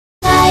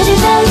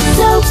the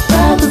soap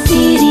bubble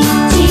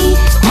CDT,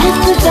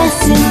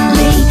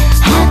 effervescently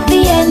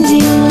happy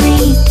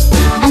endingly.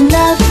 And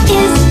love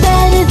is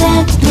better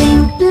than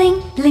bling bling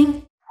bling.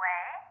 喂，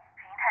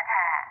云太太，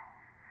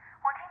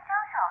我听江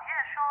小月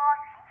说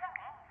云建明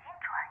已经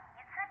转移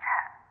资产，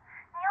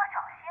你要小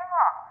心了。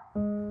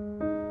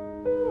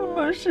妈妈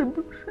是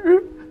不是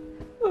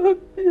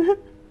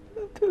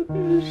特别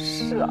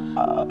傻？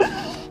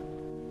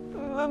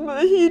妈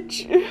妈一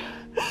直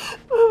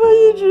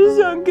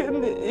想给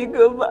你一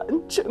个完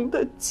整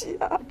的家。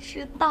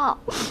知道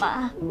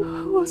妈，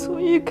我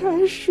从一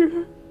开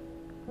始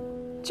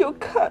就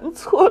看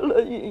错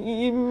了云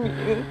一鸣。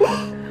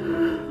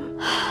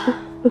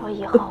我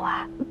以后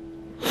啊，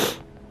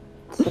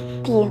一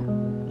定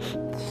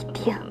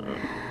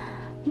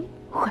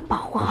会保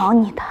护好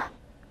你的。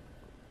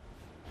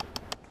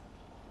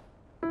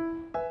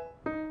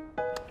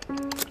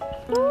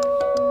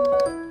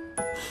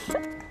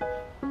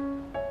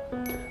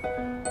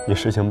你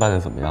事情办得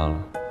怎么样了？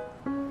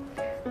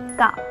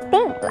搞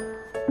定了。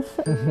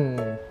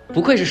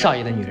不愧是少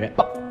爷的女人，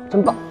棒，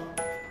真棒。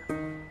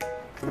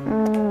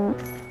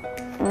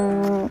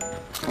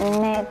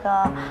那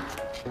个，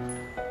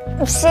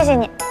谢谢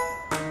你。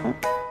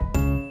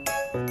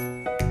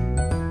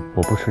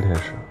我不吃甜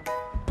食。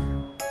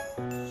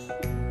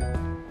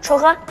楚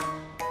河，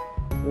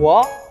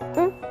我，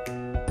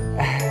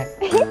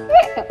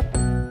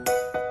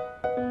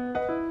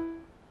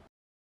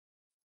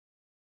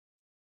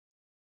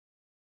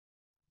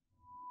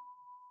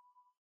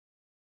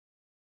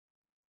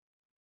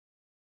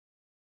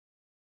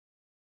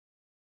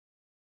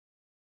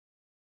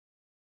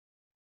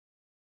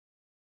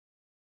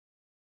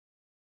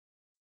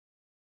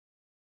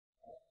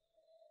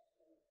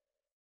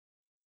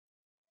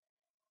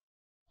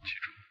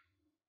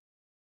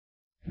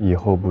以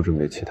后不准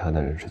给其他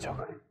男人吃巧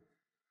克力。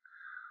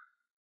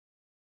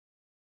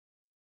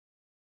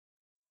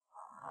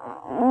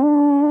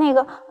那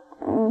个，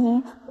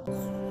你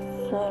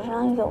嘴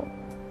上有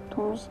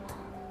东西。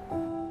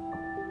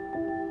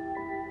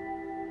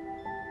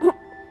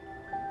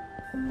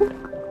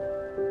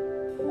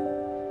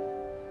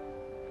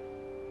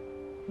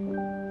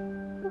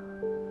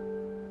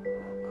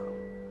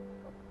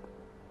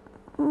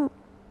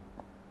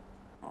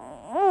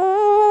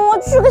我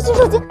去个洗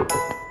手间。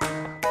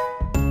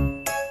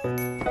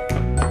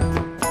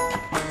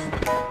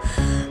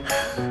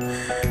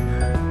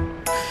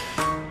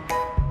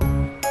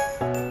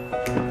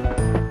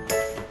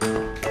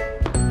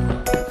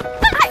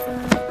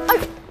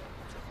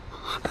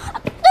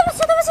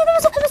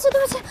对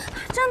不起，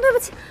真对不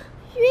起，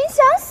云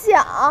想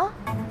想。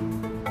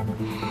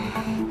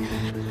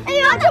哎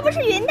呀，这不是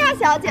云大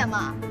小姐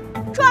吗？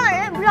撞了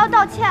人也不知道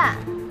道歉，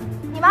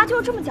你妈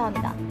就这么教你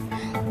的？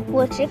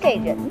我只给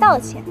人道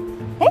歉。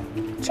哎，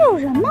这有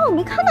人吗？我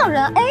没看到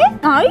人。哎，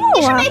哪有啊？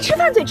你是没吃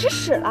饭嘴吃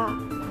屎了？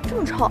这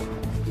么臭！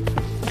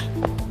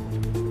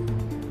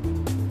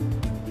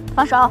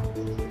放手！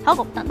好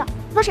狗不当道。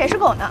那谁是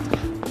狗呢？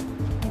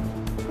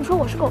你说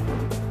我是狗？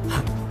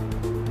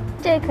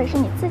这可是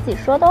你自己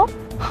说的哦。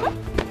哼，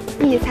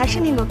你才是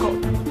那个狗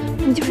呢，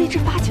你就是一只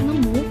发情的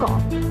母狗，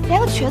连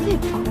个瘸子也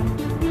不放过。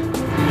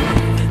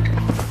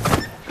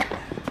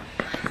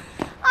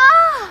啊，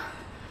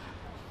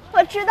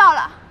我知道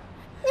了，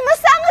你们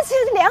三个其实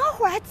联合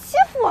伙来欺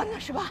负我呢，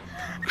是吧？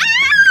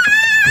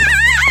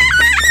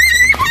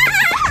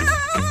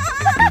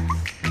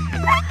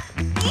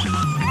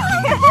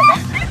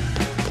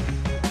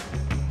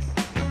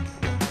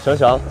想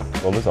想，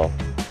我们走。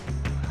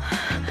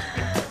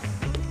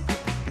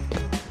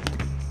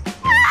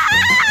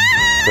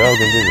不要跟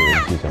这种人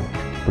计较，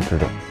不值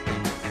得。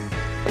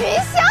云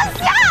想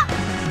想，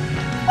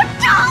我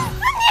整死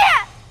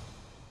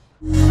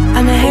你！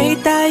 And I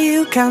hate that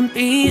you can't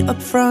be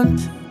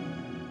upfront.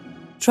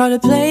 Try to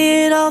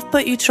play it off,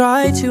 but you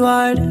try too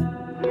hard.